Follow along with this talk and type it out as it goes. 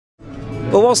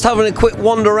Well, whilst having a quick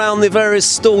wander around the various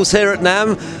stalls here at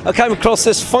NAMM, I came across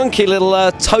this funky little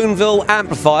Toneville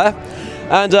amplifier.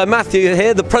 And Matthew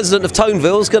here, the president of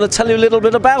Toneville, is going to tell you a little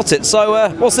bit about it.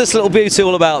 So what's this little beauty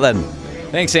all about then?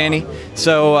 Thanks, Andy.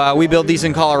 So we build these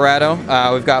in Colorado.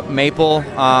 We've got maple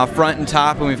front and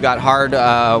top, and we've got hard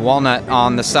walnut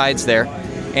on the sides there.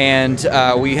 And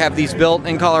we have these built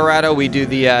in Colorado. We do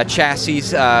the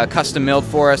chassis custom milled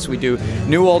for us. We do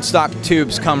new old stock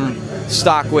tubes come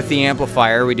stock with the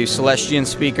amplifier. We do Celestian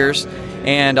speakers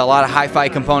and a lot of hi-fi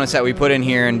components that we put in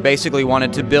here, and basically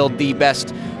wanted to build the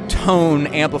best tone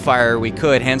amplifier we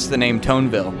could, hence the name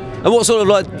Toneville. And what sort of,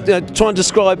 like, try and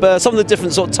describe some of the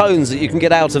different sort of tones that you can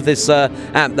get out of this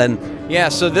amp then? Yeah,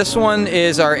 so this one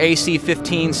is our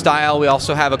AC15 style. We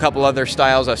also have a couple other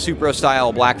styles, a Supro style,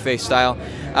 a blackface style.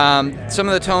 Some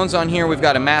of the tones on here, we've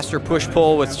got a master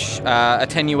push-pull, which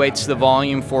attenuates the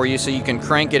volume for you, so you can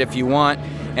crank it if you want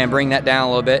and bring that down a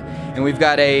little bit. And we've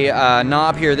got a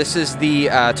knob here. This is the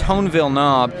Toneville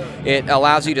knob. It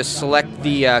allows you to select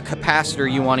the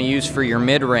capacitor you want to use for your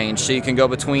mid-range, so you can go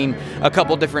between a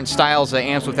couple different styles of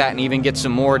amps with that and even get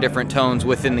some more different tones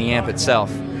within the amp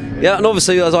itself. Yeah, and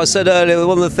obviously, as I said earlier,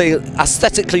 one of the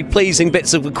aesthetically pleasing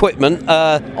bits of equipment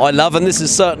I love, and this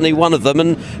is certainly one of them.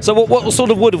 And so what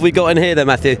sort of wood have we got in here then,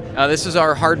 Matthew? This is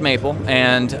our hard maple,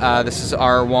 and this is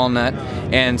our walnut.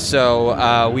 And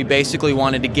so we basically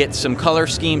wanted to get some color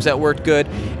schemes that worked good,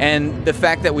 and the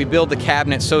fact that we build the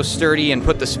cabinet so sturdy and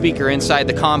put the speaker inside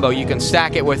the combo, you can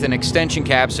stack it with an extension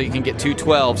cab so you can get two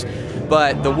 12s.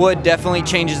 But the wood definitely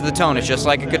changes the tone. It's just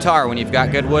like a guitar. When you've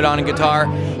got good wood on a guitar,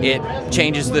 it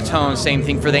changes the tone. Same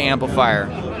thing for the amplifier.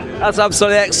 That's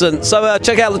absolutely excellent. So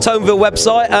check out the Toneville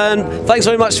website, and thanks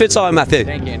very much for your time, Matthew.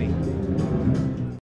 Thank you, Andy.